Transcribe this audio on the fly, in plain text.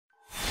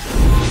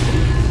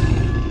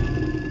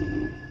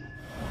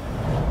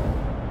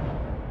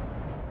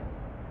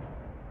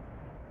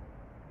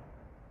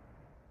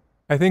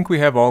I think we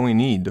have all we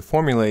need to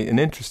formulate an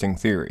interesting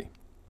theory.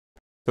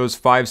 Those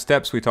 5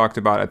 steps we talked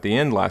about at the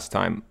end last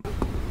time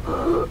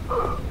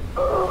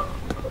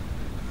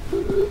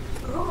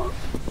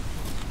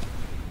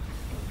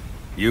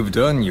You've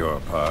done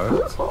your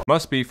part.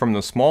 Must be from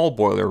the small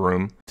boiler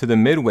room to the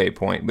midway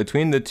point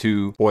between the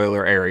 2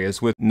 boiler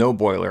areas with no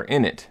boiler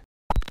in it.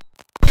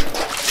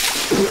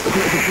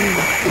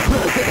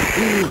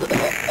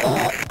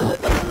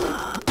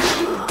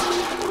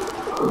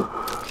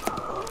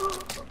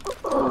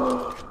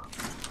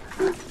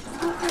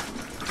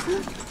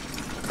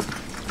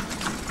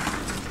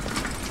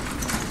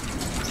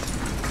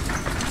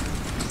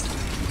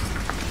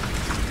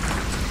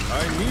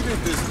 I needed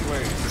this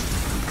place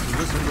to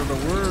listen to the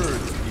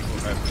words people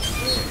have to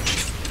say.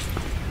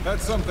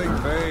 That's something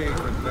they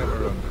could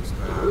never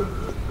understand.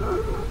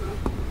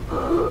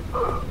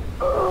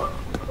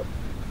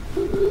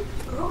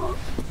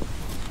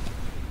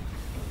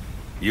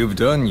 You've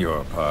done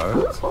your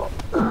part.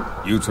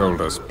 You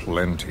told us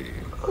plenty.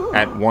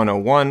 At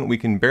 101, we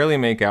can barely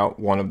make out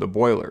one of the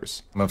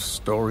boilers. Enough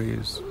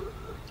stories.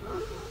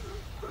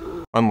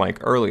 Unlike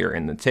earlier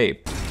in the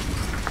tape.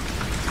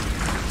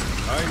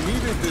 I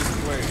needed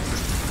this place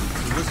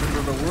to listen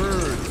to the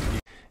words.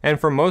 And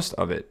for most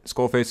of it,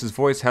 Skullface's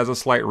voice has a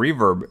slight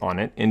reverb on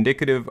it,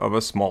 indicative of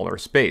a smaller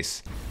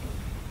space.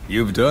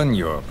 You've done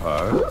your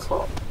part.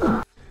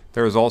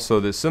 There is also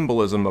the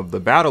symbolism of the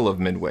Battle of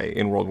Midway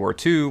in World War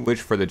II,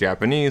 which for the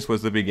Japanese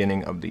was the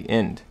beginning of the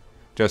end.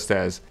 Just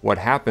as what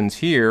happens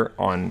here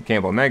on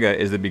Camp Omega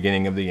is the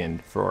beginning of the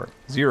end for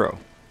Zero,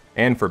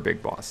 and for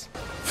Big Boss.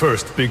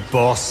 First Big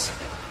Boss,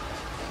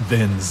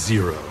 then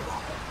Zero.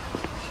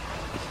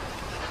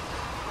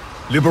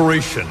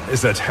 Liberation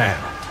is at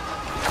hand.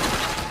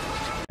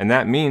 And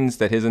that means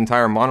that his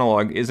entire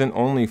monologue isn't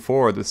only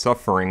for the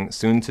suffering,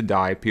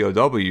 soon-to-die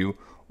POW,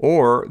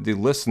 or the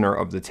listener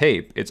of the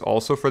tape, it's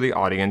also for the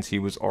audience he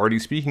was already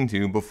speaking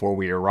to before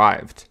we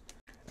arrived.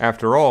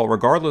 After all,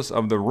 regardless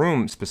of the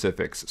room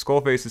specifics,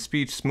 Skullface's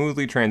speech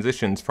smoothly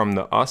transitions from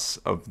the us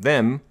of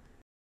them,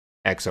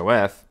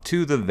 XOF,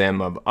 to the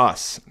them of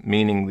us,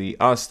 meaning the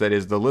us that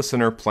is the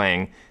listener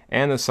playing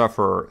and the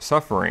sufferer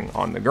suffering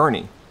on the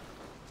gurney.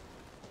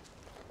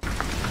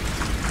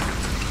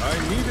 I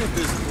needed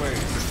this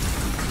place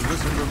to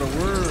listen to the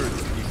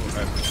words people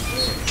have to say.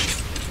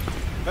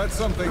 That's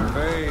something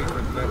they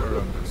could never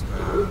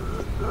understand.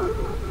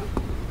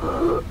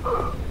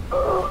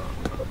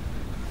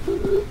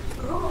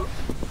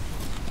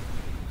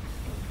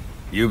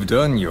 You've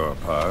done your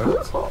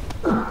part.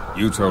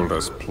 You told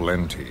us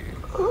plenty.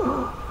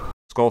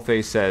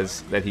 Skullface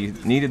says that he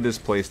needed this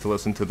place to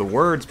listen to the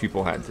words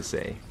people had to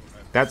say.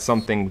 That's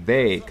something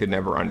they could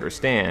never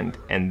understand.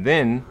 And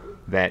then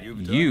that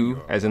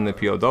you, as in the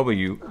POW,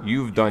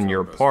 you've done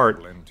your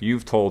part,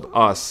 you've told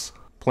us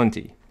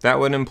plenty. That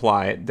would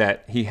imply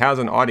that he has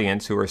an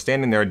audience who are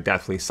standing there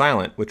deathly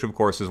silent, which of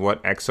course is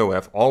what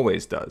XOF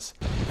always does.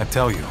 I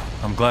tell you,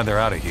 I'm glad they're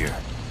out of here.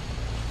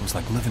 It was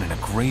like living in a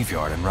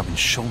graveyard and rubbing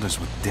shoulders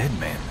with dead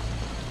men.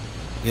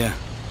 Yeah,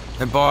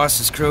 their boss,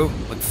 his crew,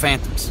 like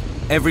phantoms.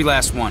 Every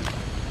last one.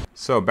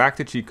 So back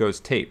to Chico's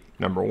tape,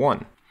 number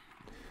 1.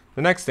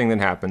 The next thing that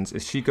happens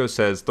is Chico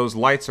says those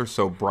lights are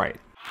so bright.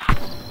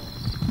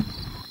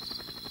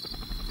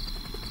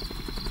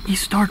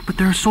 East dark, but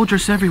there are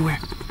soldiers everywhere.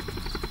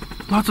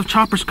 Lots of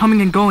choppers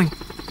coming and going.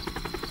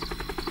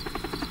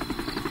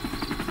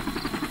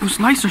 Those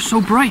lights are so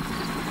bright.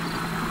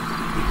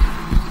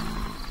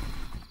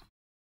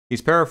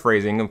 He's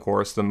paraphrasing, of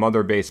course, the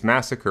Mother Base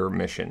Massacre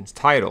mission's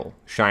title,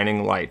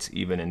 Shining Lights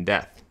Even in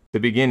Death. The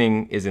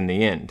beginning is in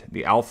the end,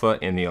 the Alpha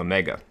and the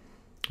Omega,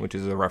 which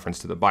is a reference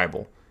to the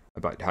Bible,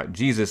 about how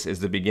Jesus is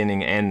the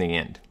beginning and the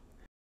end.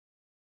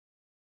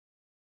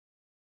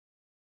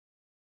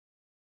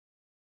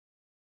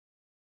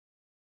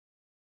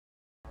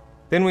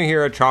 Then we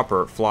hear a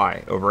chopper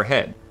fly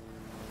overhead.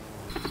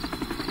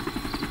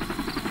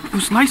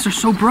 Those lights are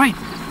so bright.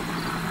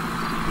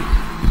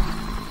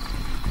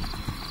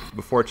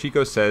 Before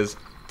Chico says,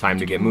 time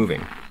to get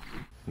moving.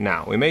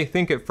 Now, we may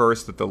think at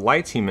first that the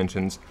lights he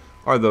mentions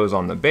are those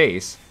on the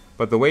base,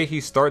 but the way he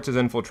starts his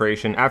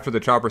infiltration after the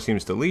chopper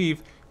seems to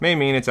leave may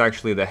mean it's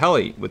actually the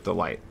heli with the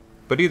light.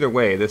 But either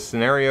way, this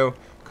scenario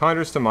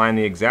conjures to mind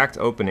the exact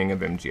opening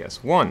of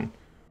MGS1.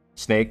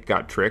 Snake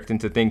got tricked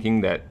into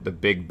thinking that the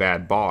big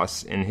bad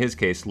boss, in his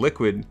case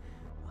Liquid,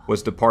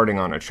 was departing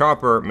on a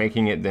chopper,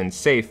 making it then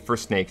safe for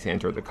Snake to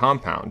enter the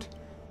compound.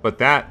 But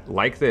that,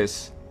 like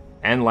this,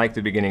 and like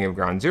the beginning of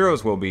Ground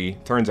Zeroes will be,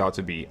 turns out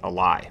to be a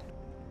lie.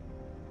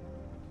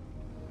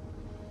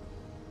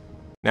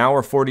 Now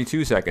we're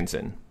 42 seconds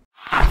in.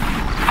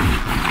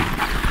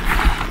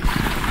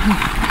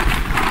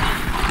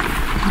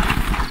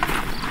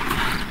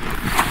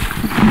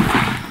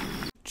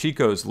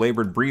 Chico's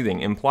labored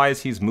breathing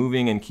implies he's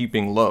moving and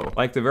keeping low.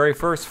 Like the very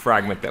first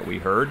fragment that we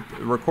heard,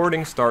 the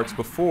recording starts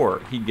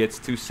before he gets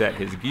to set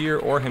his gear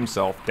or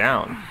himself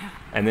down.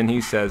 And then he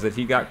says that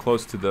he got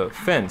close to the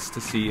fence to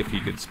see if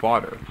he could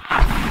spot her.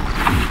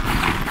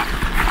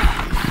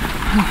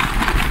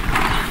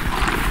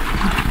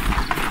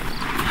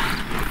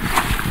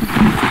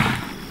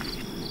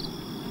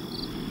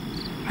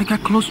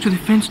 got close to the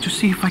fence to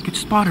see if I could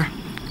spot her.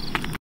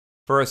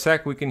 For a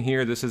sec, we can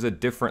hear this is a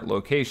different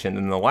location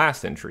than the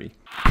last entry.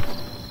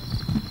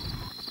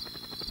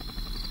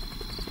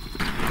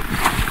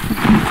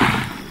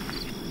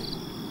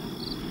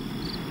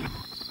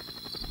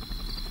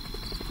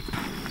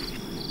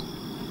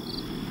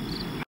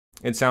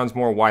 It sounds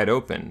more wide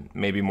open,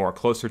 maybe more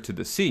closer to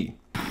the sea.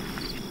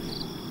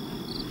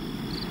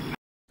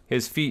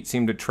 His feet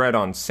seem to tread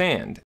on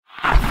sand.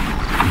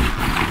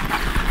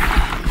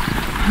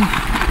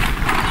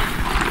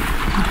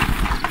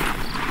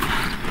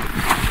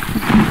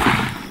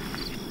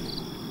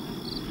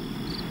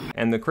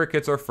 And the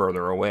crickets are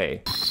further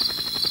away.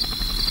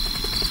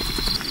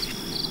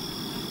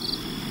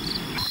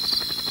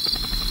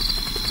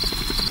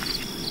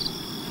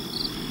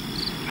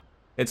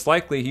 It's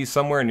likely he's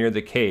somewhere near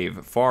the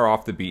cave, far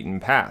off the beaten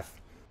path.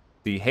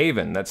 The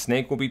haven that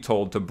Snake will be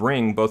told to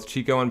bring both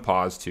Chico and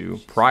Paz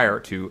to prior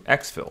to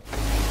exfil.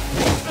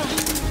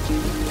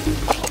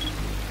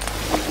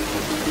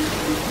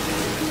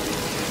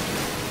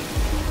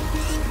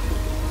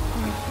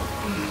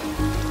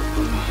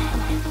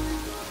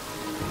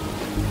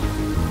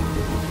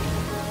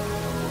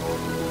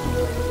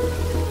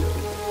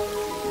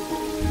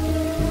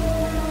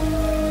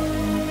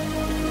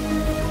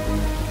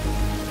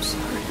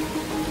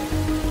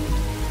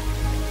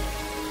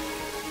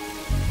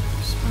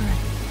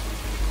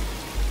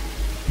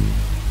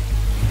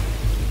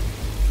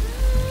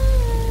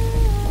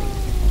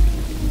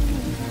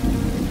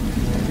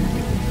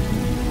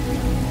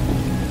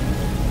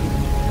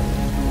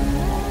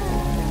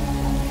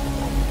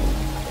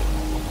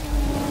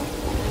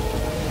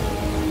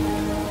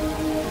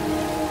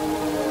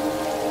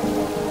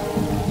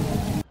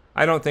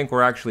 I don't think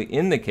we're actually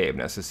in the cave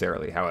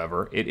necessarily,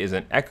 however, it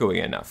isn't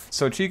echoey enough.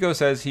 So Chico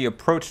says he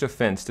approached a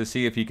fence to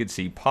see if he could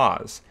see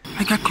Paz.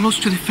 I got close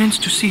to the fence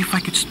to see if I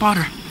could spot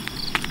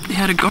her. They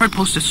had a guard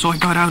posted, so I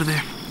got out of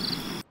there.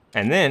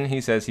 And then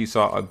he says he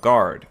saw a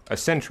guard, a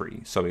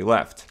sentry, so he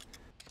left.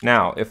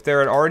 Now, if there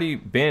had already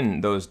been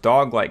those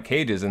dog-like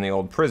cages in the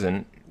old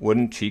prison,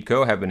 wouldn't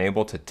Chico have been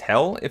able to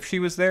tell if she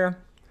was there?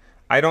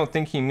 I don't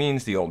think he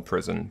means the old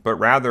prison, but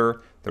rather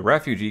the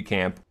refugee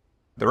camp.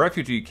 The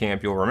refugee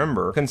camp, you'll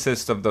remember,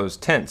 consists of those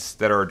tents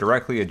that are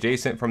directly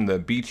adjacent from the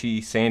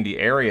beachy, sandy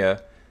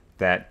area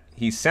that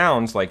he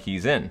sounds like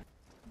he's in.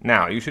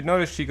 Now, you should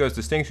notice Chico's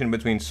distinction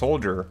between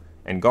soldier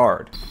and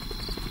guard.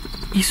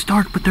 It's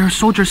dark, but there are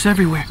soldiers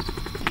everywhere.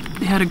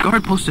 They had a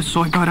guard posted,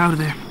 so I got out of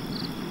there.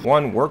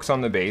 One works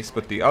on the base,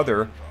 but the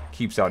other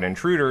keeps out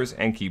intruders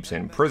and keeps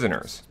in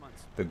prisoners.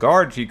 The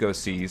guard Chico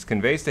sees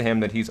conveys to him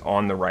that he's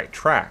on the right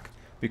track,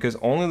 because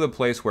only the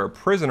place where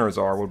prisoners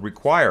are would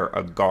require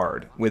a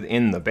guard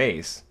within the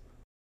base.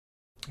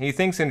 He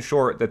thinks, in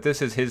short, that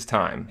this is his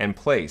time and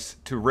place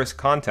to risk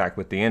contact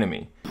with the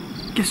enemy.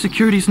 Guess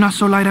security's not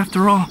so light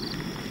after all.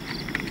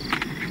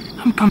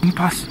 I'm coming,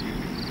 Paz.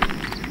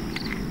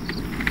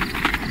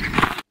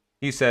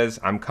 He says,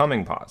 "I'm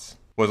coming, Paz."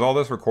 Was all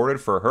this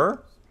recorded for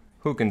her?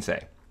 Who can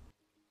say?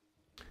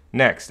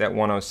 Next, at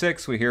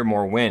 106, we hear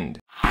more wind.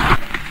 I'm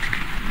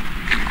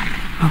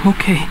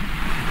okay.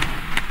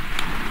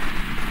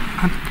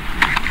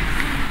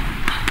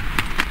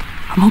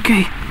 I'm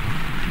okay.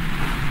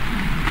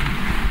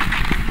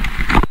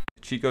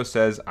 Chico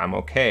says, I'm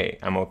okay,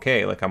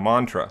 like a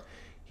mantra.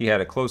 He had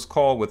a close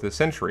call with the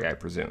sentry, I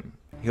presume.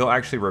 He'll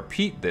actually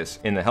repeat this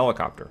in the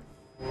helicopter.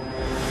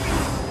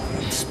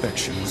 The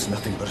inspection was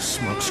nothing but a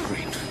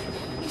smokescreen.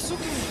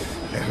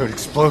 I heard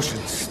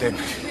explosions, then...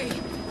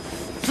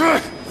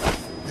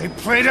 They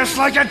played us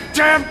like a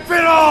damn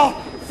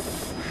fiddle!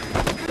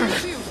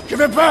 Give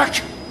it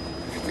back!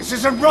 This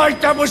isn't right,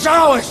 that was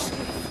ours!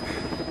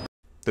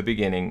 The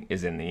beginning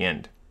is in the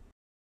end.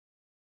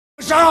 It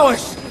was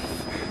ours!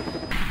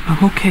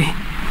 I'm okay.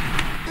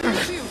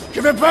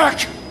 Give it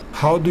back!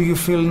 How do you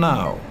feel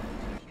now?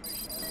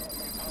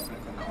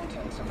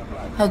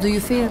 How do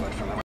you feel?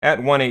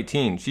 At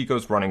 118,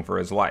 Chico's running for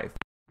his life.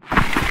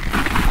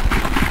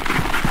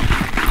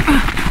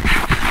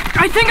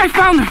 I think I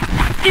found her!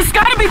 It's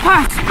gotta be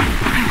Paz!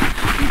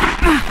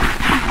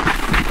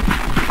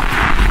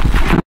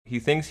 He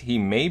thinks he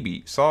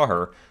maybe saw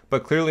her,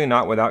 but clearly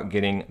not without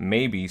getting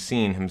maybe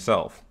seen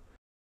himself.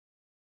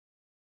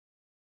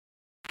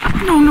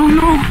 No, no,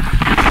 no!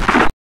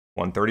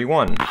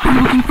 131. They're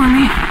looking for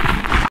me.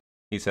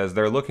 He says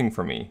they're looking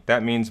for me.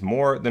 That means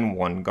more than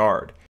one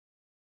guard.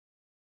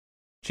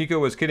 Chico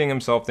was kidding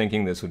himself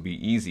thinking this would be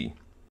easy.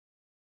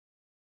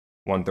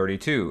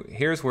 132.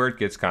 Here's where it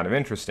gets kind of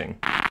interesting.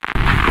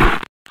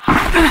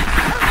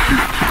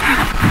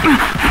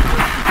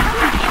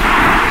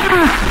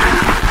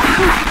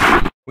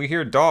 We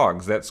hear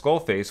dogs that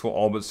Skullface will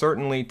all but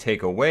certainly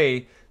take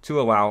away to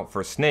allow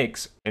for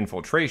Snake's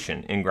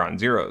infiltration in Ground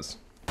Zeroes.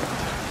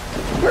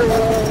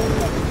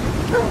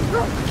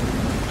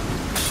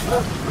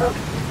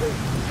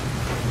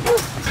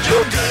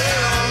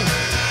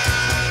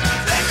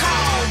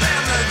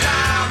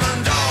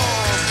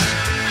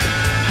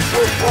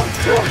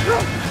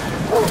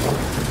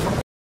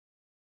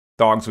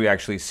 dogs we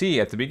actually see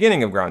at the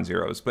beginning of Ground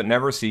Zeroes, but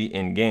never see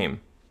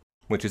in-game,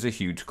 which is a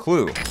huge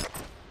clue.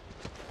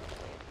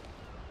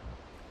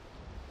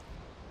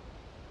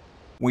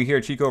 We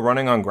hear Chico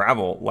running on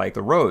gravel like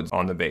the roads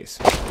on the base.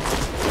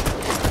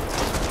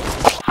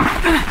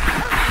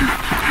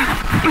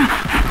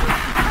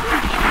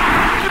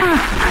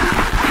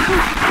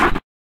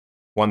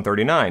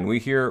 (139) We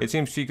hear it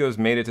seems Chico's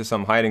made it to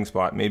some hiding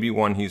spot, maybe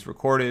one he's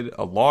recorded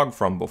a log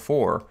from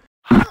before.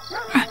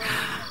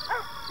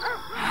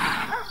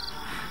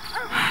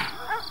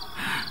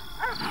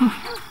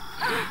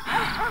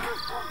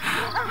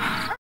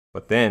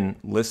 But then,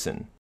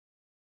 listen.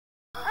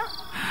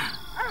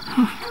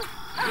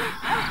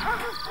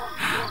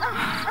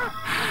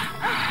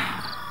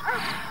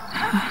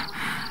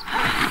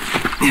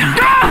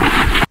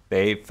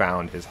 They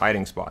found his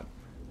hiding spot,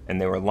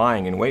 and they were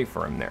lying in wait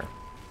for him there.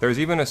 There's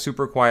even a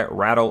super quiet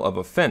rattle of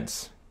a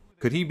fence.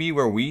 Could he be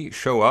where we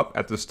show up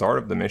at the start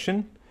of the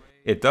mission?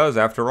 It does,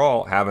 after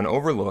all, have an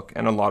overlook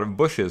and a lot of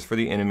bushes for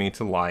the enemy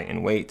to lie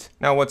in wait.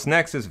 Now what's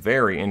next is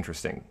very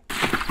interesting.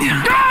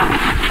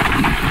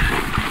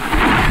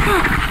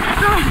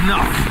 No,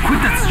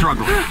 quit that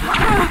struggle.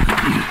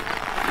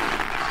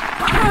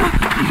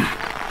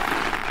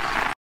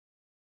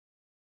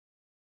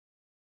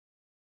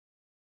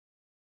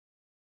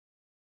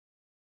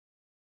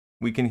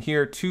 We can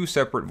hear two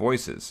separate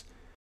voices,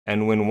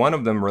 and when one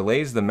of them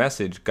relays the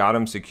message, "Got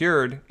him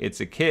secured,"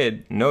 it's a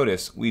kid.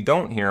 Notice, we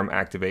don't hear him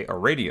activate a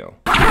radio.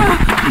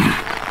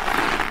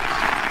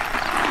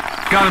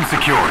 Got him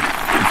secured.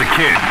 It's a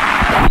kid.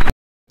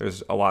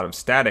 There's a lot of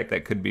static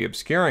that could be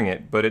obscuring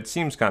it, but it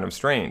seems kind of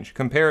strange.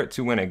 Compare it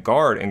to when a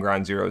guard in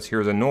Ground Zeroes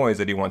hears a noise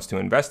that he wants to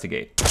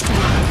investigate.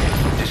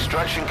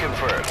 Destruction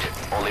confirmed.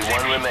 Only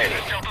one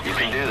remaining. You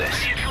can do this.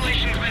 The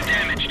installation's been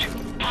damaged.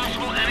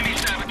 Possible enemy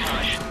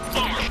sabotage.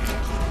 Over.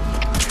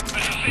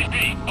 Mission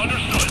CP,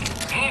 understood.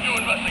 Move to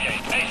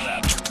investigate.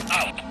 ASAP.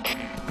 Out.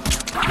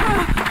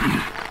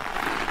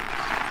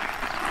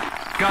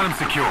 Got him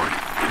secured.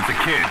 It's a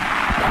kid.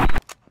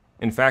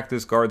 In fact,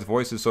 this guard's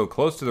voice is so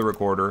close to the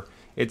recorder,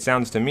 it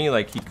sounds to me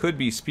like he could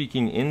be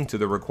speaking into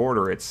the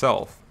recorder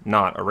itself,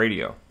 not a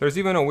radio. There's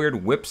even a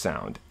weird whip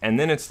sound, and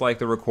then it's like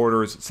the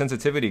recorder's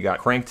sensitivity got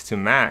cranked to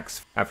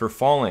max after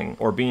falling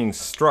or being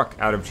struck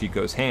out of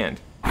Chico's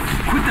hand.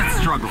 Quit that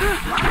struggle.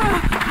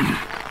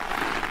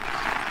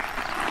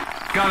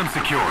 Got him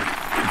secured.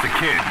 It's a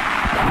kid.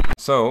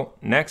 So,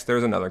 next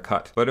there's another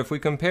cut. But if we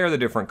compare the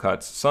different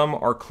cuts, some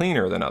are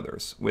cleaner than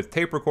others. With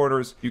tape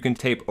recorders, you can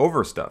tape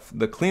over stuff.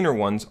 The cleaner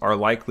ones are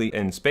likely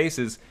in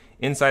spaces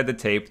inside the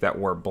tape that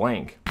were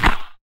blank.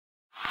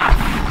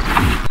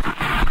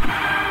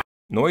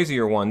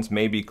 Noisier ones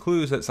may be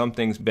clues that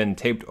something's been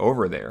taped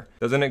over there.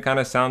 Doesn't it kind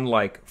of sound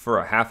like, for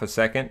a half a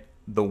second,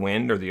 the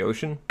wind or the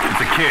ocean?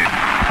 It's a kid.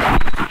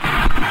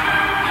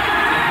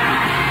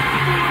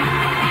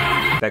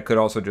 That could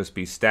also just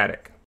be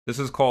static. This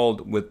is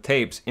called, with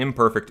tapes,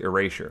 imperfect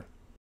erasure.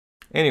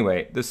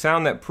 Anyway, the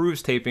sound that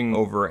proves taping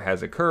over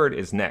has occurred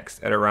is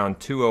next, at around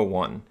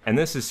 2:01. And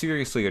this is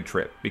seriously a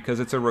trip, because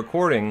it's a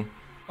recording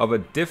of a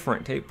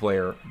different tape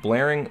player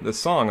blaring the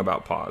song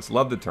about pause,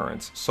 love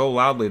deterrence, so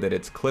loudly that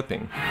it's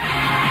clipping.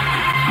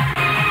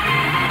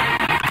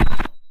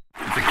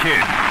 It's a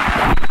kid.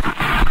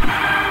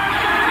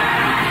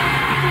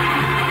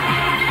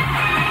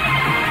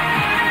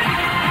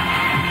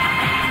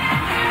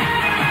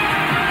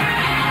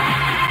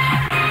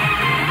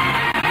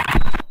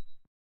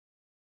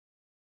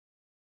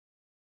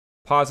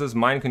 Pause's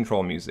mind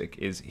control music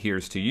is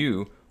 "Here's to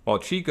You," while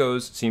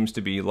Chico's seems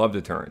to be love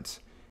deterrence.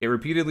 It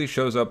repeatedly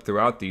shows up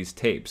throughout these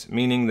tapes,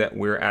 meaning that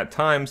we're at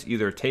times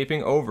either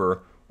taping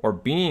over or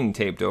being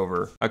taped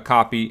over a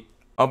copy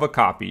of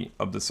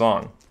the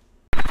song.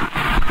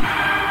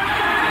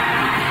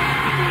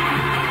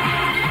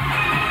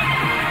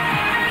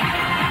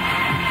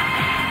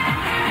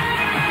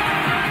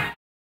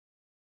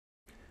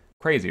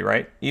 Crazy,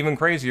 right? Even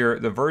crazier,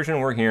 the version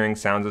we're hearing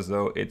sounds as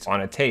though it's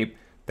on a tape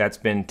that's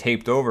been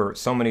taped over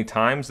so many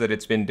times that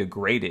it's been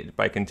degraded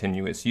by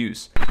continuous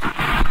use.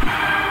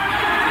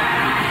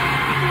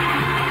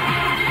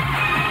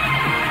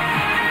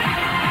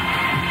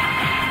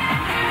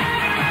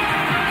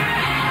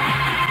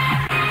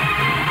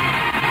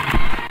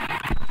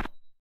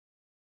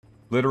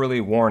 Literally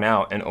worn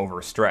out and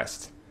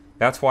overstressed.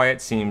 That's why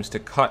it seems to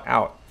cut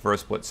out for a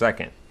split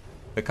second.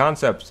 The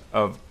concept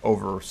of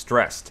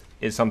overstressed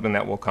is something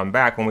that will come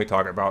back when we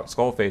talk about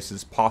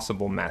Skullface's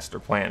possible master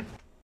plan.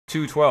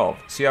 2:12.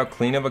 See how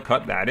clean of a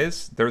cut that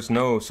is? There's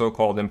no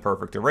so-called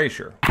imperfect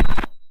erasure.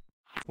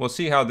 We'll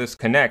see how this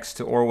connects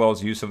to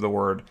Orwell's use of the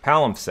word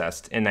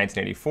palimpsest in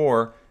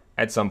 1984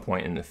 at some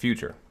point in the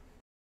future.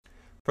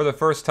 For the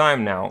first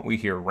time now, we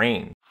hear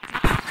rain.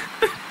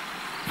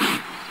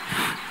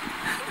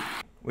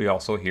 We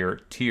also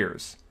hear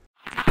tears.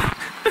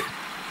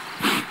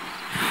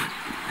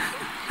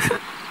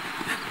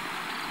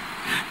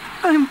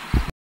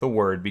 The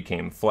word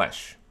became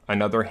flesh.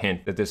 Another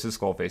hint that this is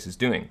Skullface is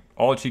doing.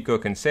 All Chico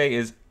can say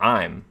is,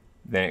 "I'm,"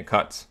 then it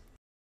cuts.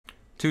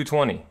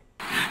 2:20.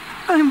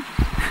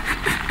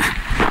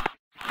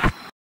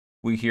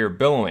 We hear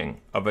billowing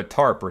of a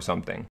tarp or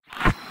something.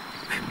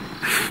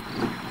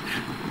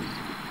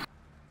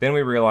 Then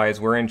we realize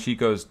we're in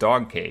Chico's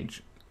dog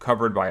cage,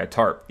 covered by a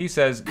tarp. He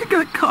says, I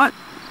got caught.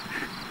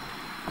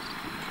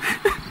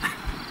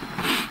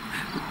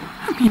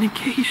 I'm in a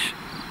cage.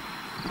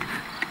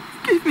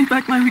 Give me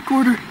back my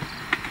recorder.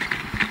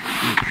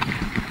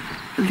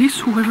 At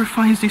least whoever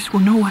finds this will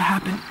know what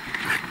happened.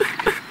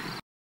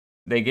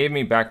 They gave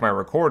me back my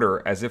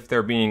recorder as if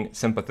they're being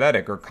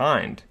sympathetic or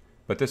kind,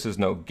 but this is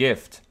no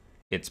gift,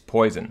 it's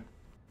poison.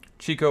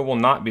 Chico will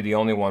not be the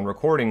only one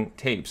recording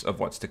tapes of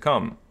what's to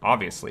come,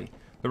 obviously.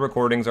 The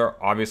recordings are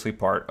obviously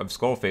part of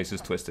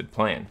Skullface's twisted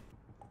plan.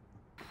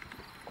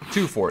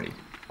 240.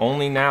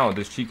 Only now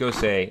does Chico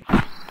say,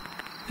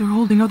 They're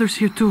holding others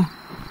here too.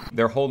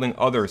 They're holding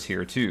others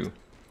here too.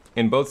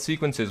 In both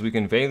sequences we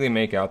can vaguely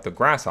make out the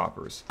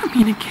grasshoppers.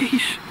 I'm in a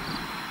cage.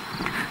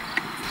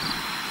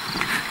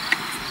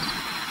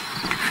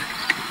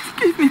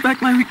 Give me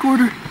back my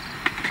recorder.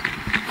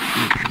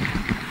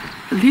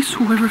 At least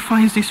whoever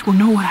finds this will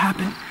know what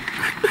happened.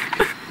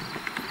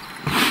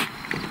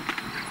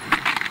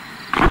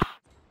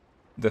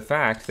 The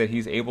fact that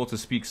he's able to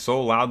speak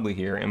so loudly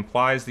here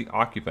implies the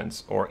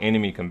occupants, or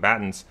enemy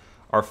combatants,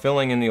 are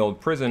filling in the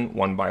old prison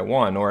one by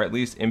one, or at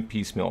least in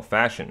piecemeal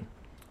fashion.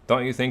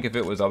 Don't you think if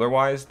it was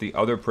otherwise, the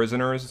other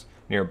prisoners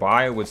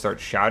nearby would start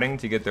shouting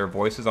to get their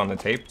voices on the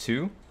tape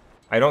too?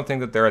 I don't think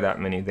that there are that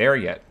many there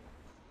yet.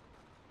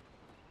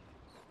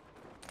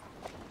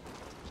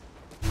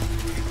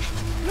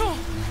 No!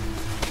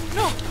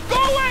 No! Go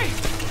away!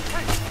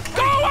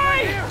 Go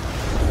away!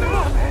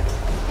 No, man!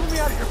 Pull me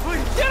out of here,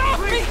 please! Get off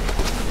me!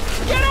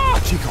 Get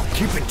off! Chico,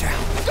 keep it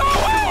down! Go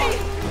away!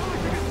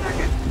 Give me a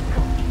second!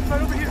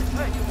 Right over here!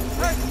 Hey,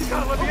 you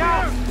gotta let me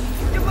out!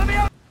 You let me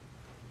out!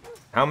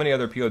 How many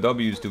other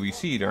POWs do we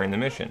see during the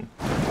mission?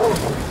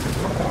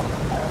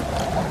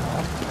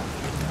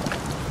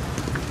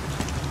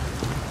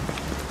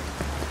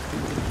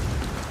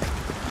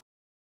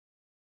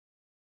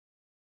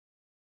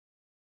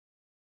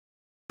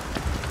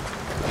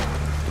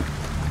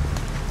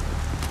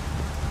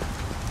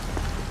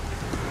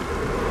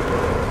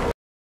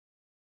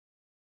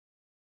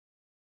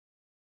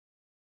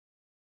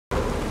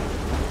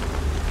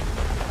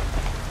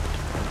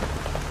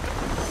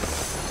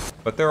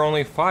 But there are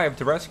only 5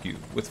 to rescue,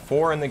 with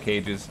 4 in the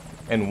cages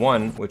and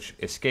 1 which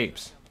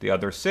escapes. The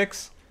other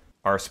 6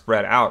 are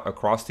spread out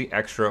across the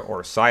extra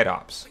or side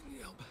ops.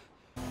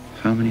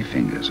 How many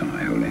fingers am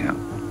I holding up?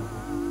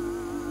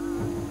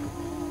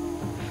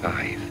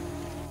 5.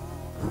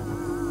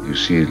 You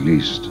see at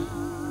least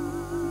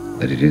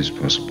that it is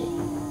possible.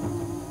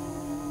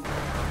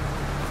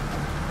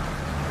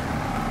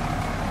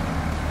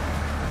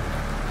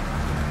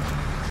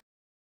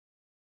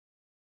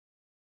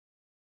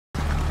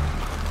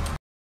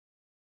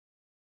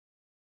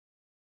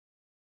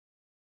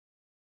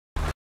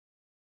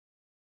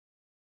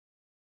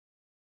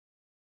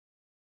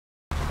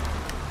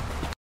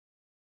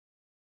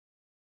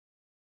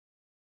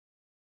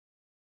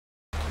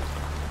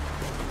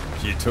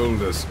 She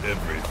told us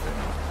everything.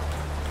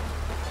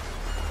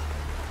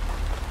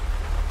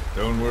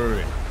 Don't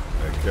worry,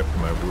 I kept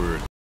my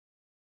word.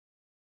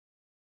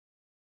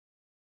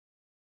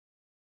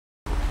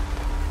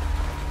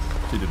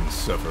 She didn't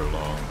suffer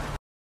long.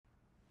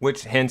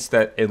 Which hints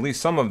that at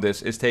least some of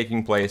this is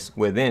taking place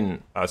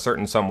within a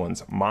certain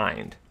someone's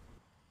mind.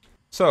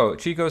 So,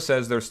 Chico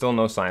says there's still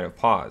no sign of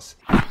pause.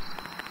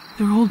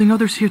 They're holding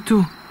others here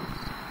too.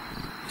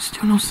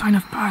 Still no sign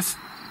of pause.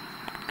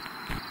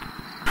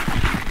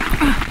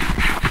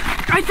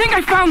 I think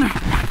I found her!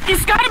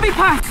 It's gotta be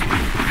past!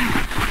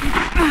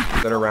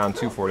 At around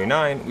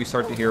 2:49, we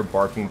start to hear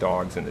barking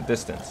dogs in the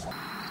distance.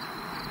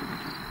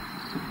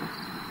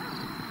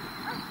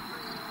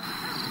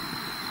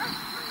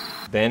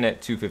 Then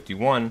at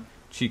 2:51,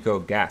 Chico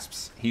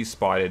gasps. He's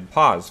spotted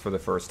pause for the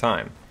first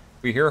time.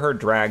 We hear her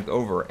dragged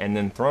over and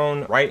then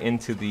thrown right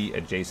into the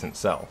adjacent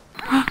cell.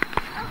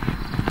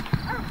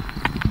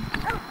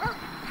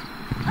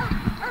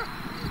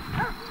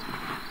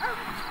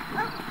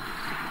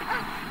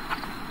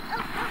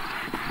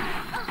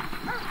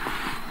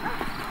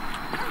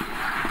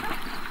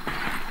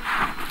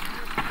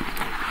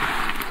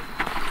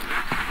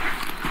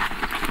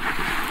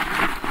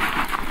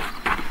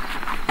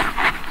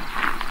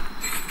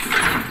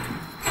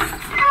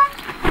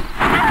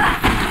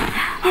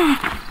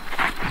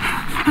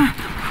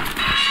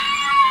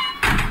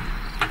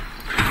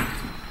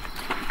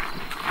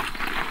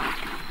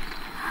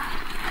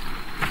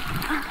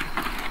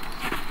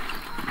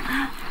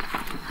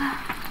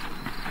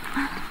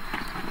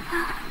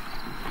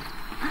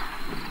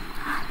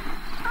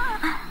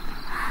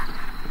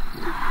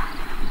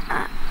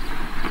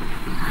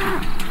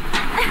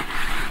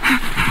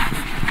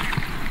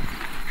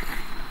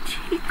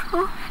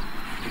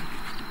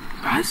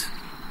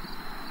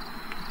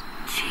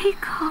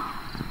 Chico.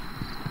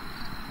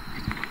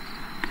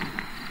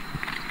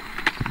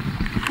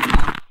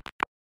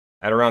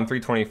 At around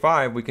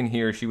 3:25, we can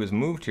hear she was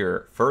moved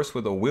here first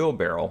with a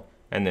wheelbarrow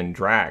and then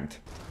dragged.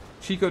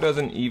 Chico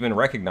doesn't even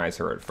recognize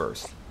her at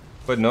first.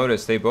 But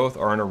notice they both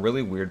are in a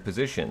really weird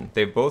position.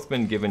 They've both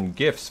been given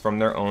gifts from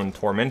their own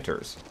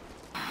tormentors.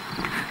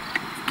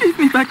 Give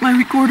me back my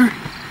recorder.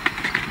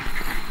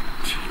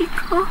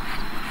 Chico.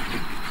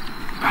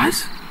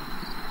 Raz?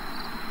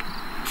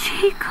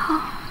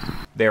 Chico.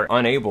 They're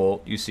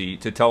unable, you see,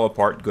 to tell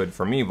apart good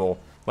from evil,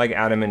 like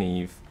Adam and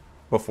Eve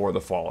before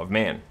the fall of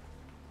man.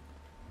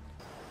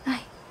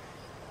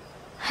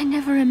 I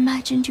never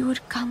imagined you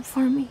would come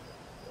for me.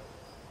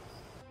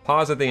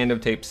 Paz at the end of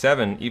tape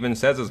 7 even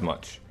says as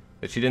much,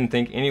 that she didn't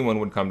think anyone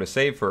would come to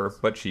save her,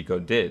 but Chico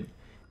did.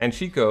 And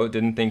Chico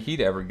didn't think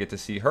he'd ever get to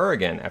see her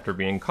again after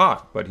being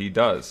caught, but he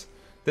does.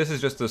 This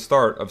is just the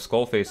start of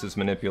Skullface's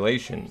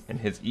manipulation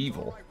and his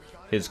evil,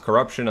 his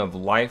corruption of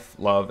life,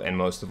 love, and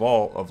most of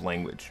all, of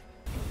language.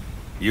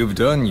 You've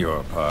done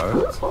your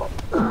part.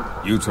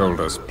 You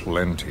told us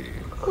plenty.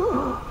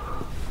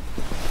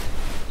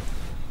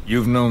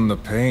 You've known the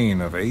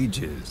pain of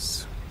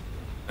ages.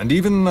 And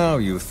even now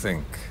you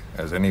think,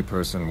 as any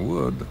person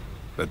would,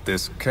 that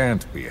this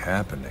can't be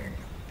happening.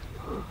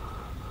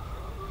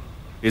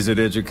 Is it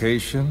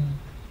education,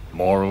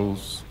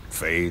 morals,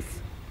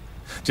 faith?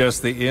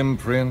 Just the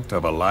imprint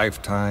of a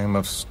lifetime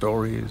of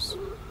stories?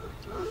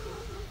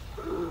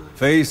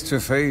 Face to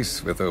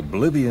face with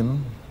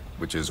oblivion,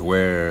 which is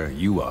where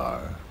you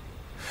are,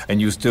 and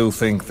you still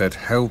think that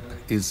help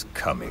is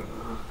coming.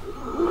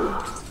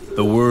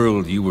 The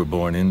world you were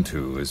born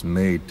into is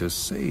made to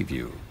save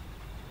you.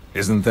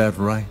 Isn't that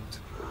right?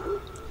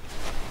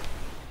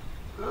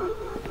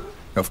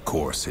 Of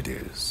course it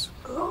is.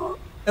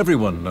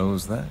 Everyone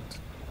knows that.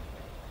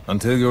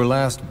 Until your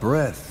last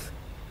breath,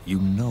 you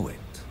know it.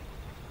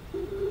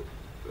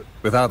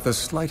 Without the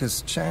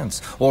slightest chance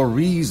or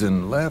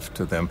reason left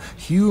to them,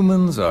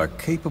 humans are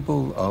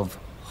capable of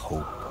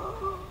hope.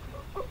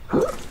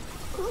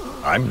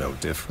 I'm no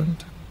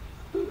different.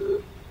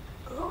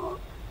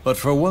 But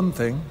for one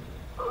thing,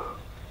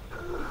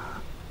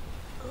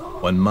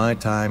 when my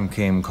time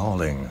came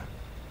calling,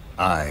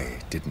 I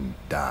didn't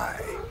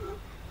die.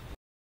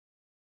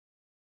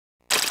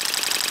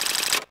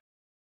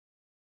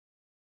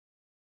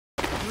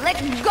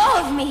 Let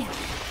go of me!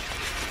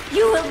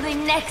 You will be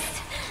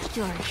next,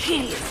 your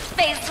hideous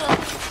face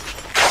will...